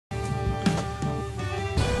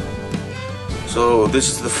So this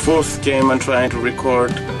is the 4th game I'm trying to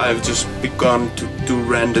record. I've just begun to do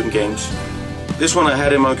random games. This one I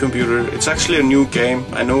had in my computer. It's actually a new game.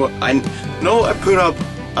 I know I put up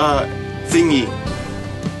a thingy,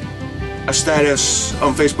 a status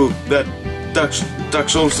on Facebook that Dark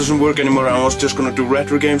Souls doesn't work anymore. I was just gonna do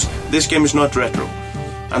retro games. This game is not retro.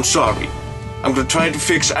 I'm sorry. I'm gonna try to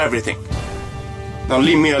fix everything. Now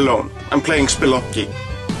leave me alone. I'm playing Spelunky.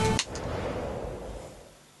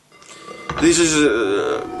 This is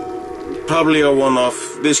probably a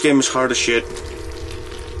one-off. This game is hard as shit.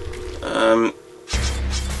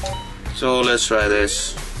 So let's try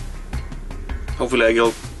this. Hopefully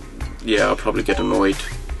I'll probably get annoyed.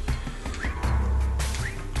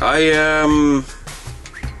 I am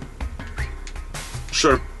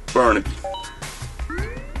Sir Barnaby.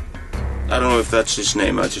 I don't know if that's his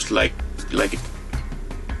name. I just like it.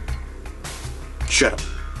 Shut up.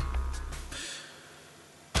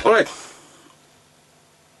 All right.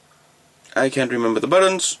 I can't remember the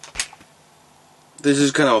buttons. This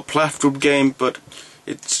is kind of a platform game, but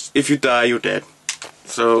if you die, you're dead.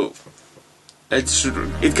 So it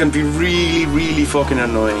can be really fucking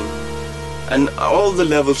annoying. And all the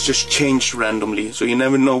levels just change randomly, so you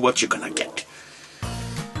never know what you're gonna get.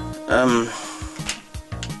 I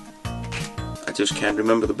just can't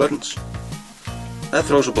remember the buttons. That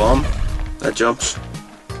throws a bomb. That jumps.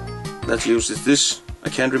 That uses this. I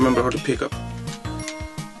can't remember how to pick up.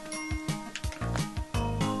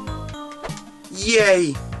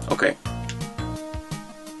 Yay! Okay.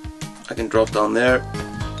 I can drop down there.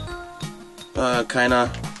 Kinda.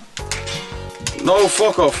 No,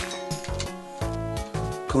 fuck off!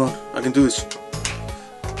 Come on, I can do this.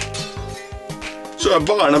 Sir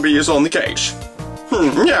Barnaby is on the case.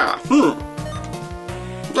 Yeah.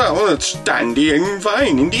 Well, it's dandy and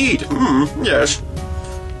fine indeed. Yes.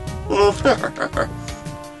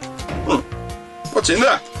 What's in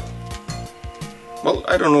there? Well,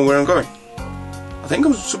 I don't know where I'm going. I think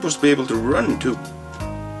I'm supposed to be able to run too.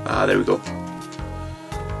 Ah, there we go.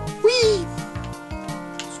 Whee!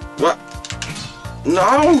 What?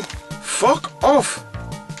 No! Fuck off!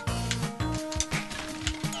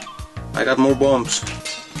 I got more bombs.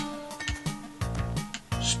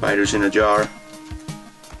 Spiders in a jar.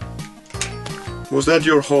 Was that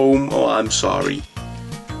your home? Oh, I'm sorry.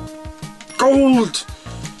 Gold!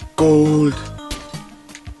 Gold!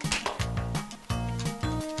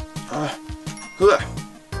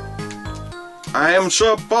 I am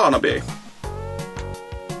Sir Barnaby.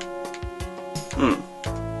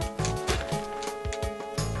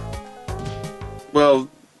 Well,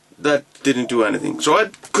 that didn't do anything. So I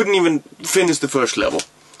couldn't even finish the first level.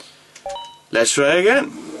 Let's try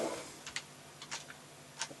again.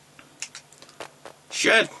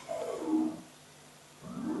 Shit.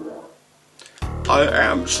 I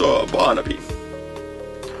am Sir Barnaby.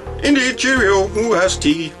 Indeed, cheerio. Who has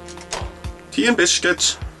tea? Tea and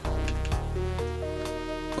biscuits.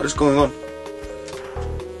 What is going on?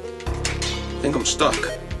 I think I'm stuck.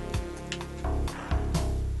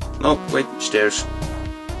 No, wait, stairs.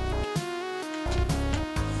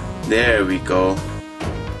 There we go.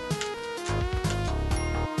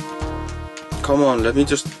 Come on, let me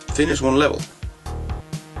just finish one level.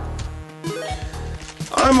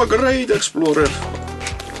 I'm a great explorer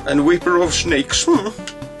and weeper of snakes.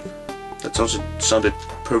 That sounded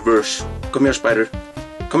perverse. Come here, spider.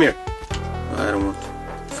 Come here. I don't want.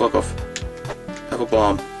 Fuck off. Have a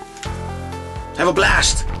bomb. Have a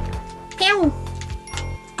blast. Pew.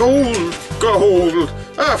 Gold, gold.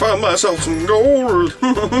 I found myself some gold.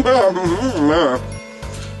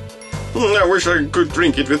 I wish I could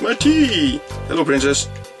drink it with my tea. Hello, princess.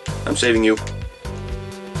 I'm saving you.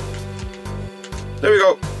 There we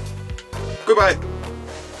go. Goodbye.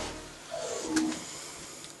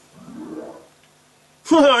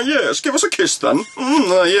 Yes, give us a kiss then.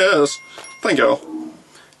 Yes. Thank you.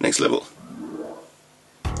 Next level.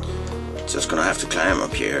 Just gonna have to climb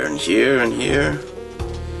up here and here and here.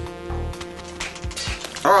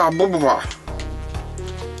 Ah, blah, blah, blah.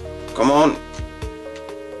 Come on.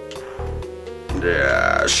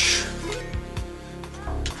 Dash.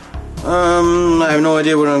 I have no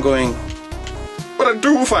idea where I'm going. But I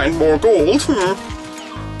do find more gold.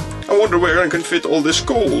 I wonder where I can fit all this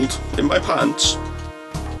gold in my pants.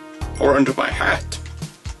 Or under my hat.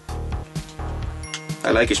 I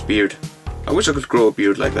like his beard. I wish I could grow a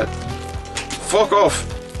beard like that. Fuck off!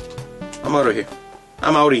 I'm out of here.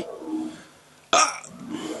 I'm outie. Ah.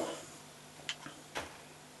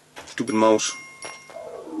 Stupid mouse.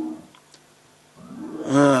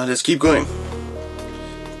 Let's keep going.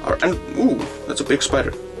 And ooh, that's a big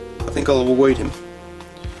spider. I think I'll avoid him.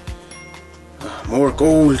 More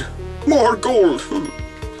gold. More gold!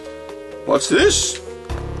 What's this?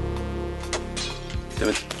 Damn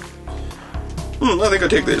it. I think I'll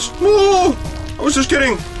take this. No! I was just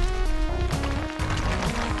kidding!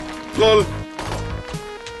 Lol.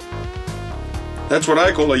 That's what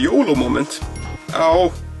I call a YOLO moment.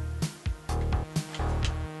 Ow.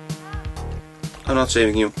 I'm not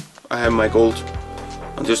saving you. I have my gold.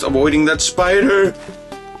 I'm just avoiding that spider.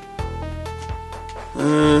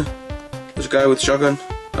 There's a guy with a shotgun.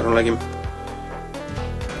 I don't like him.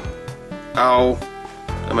 Ow.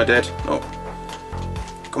 Am I dead? No.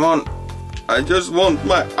 Come on. I just want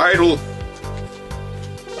my idol.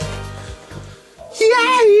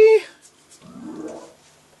 Yay!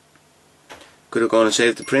 Could have gone and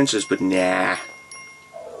saved the princess, but nah.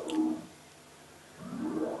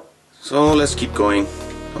 So let's keep going.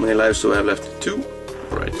 How many lives do I have left? 2?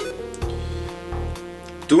 Right.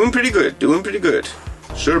 Doing pretty good, doing pretty good.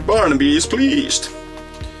 Sir Barnaby is pleased.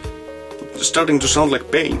 It's starting to sound like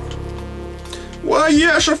Bane. Why,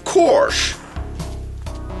 yes, of course.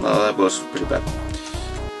 Oh, that was pretty bad.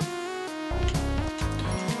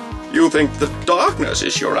 You think the darkness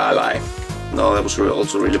is your ally? No, that was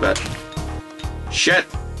also really bad. Shit!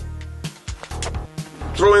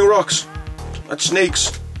 Throwing rocks at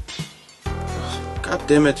snakes. God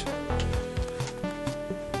damn it.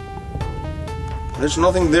 There's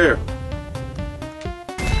nothing there.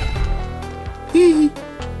 Hee.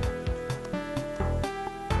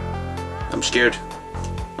 I'm scared.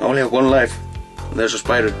 I only have 1 life. And there's a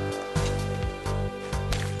spider.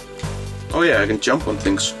 Oh yeah, I can jump on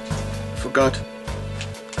things. Forgot.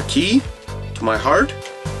 A key to my heart?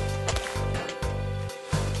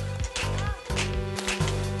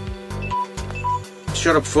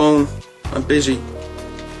 Shut up, phone. I'm busy.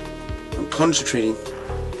 I'm concentrating.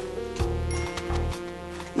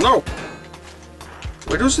 No!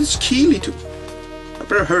 Where does this key lead to? I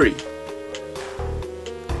better hurry.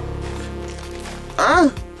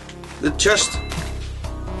 Ah! The chest.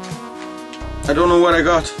 I don't know what I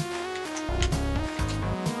got.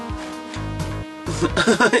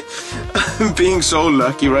 I'm being so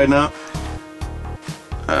lucky right now.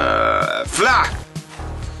 Fla!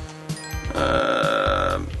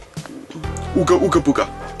 Ooga ooga booga.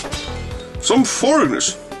 Some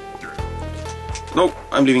foreigners. No,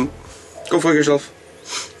 I'm leaving. Go fuck yourself.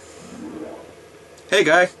 Hey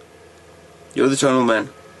guy. You're the tunnel man.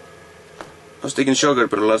 I was taking sugar,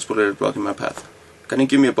 but a lot of bullet is blocking my path. Can you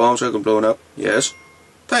give me a bomb so I can blow it up? Yes.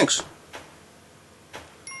 Thanks.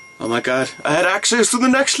 Oh my god, I had access to the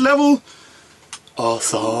next level!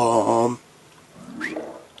 Awesome!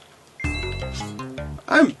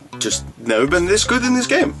 I'm just never been this good in this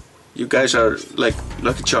game. You guys are like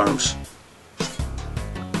Lucky Charms.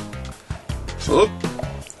 Up,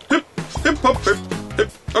 hip, hip, hop, hip,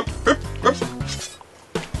 hip, up, hip, up.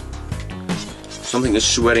 Something is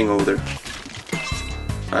sweating over there.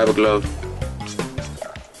 I have a glove.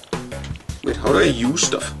 Wait, how do I use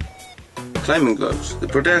stuff? Climbing gloves. The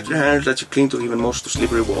protector hand lets you cling to even most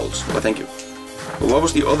slippery walls. Well, thank you. But what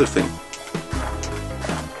was the other thing?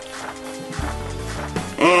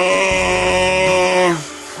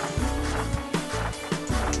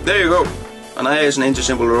 There you go. An eye is an ancient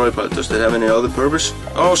symbol of royal power. Does that have any other purpose?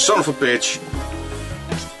 Oh, son of a bitch.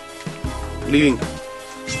 Leaving.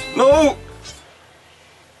 No!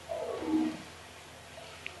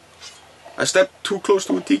 I stepped too close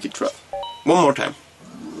to a tiki trap. One more time.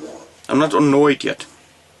 I'm not annoyed yet.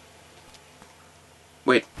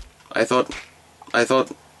 Wait, I thought...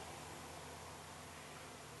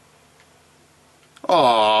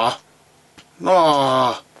 Aww.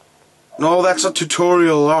 Aww. No, that's a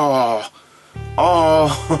tutorial. Aww. Oh,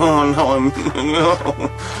 no,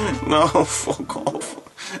 no, fuck off.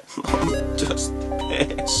 No, I'm just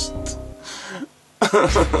pissed.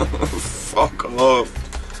 Fuck off.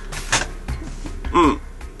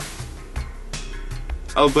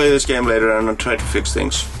 I'll play this game later and I'll try to fix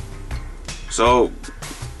things. So...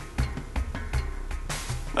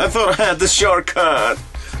 I thought I had the shortcut.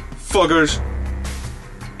 Fuckers.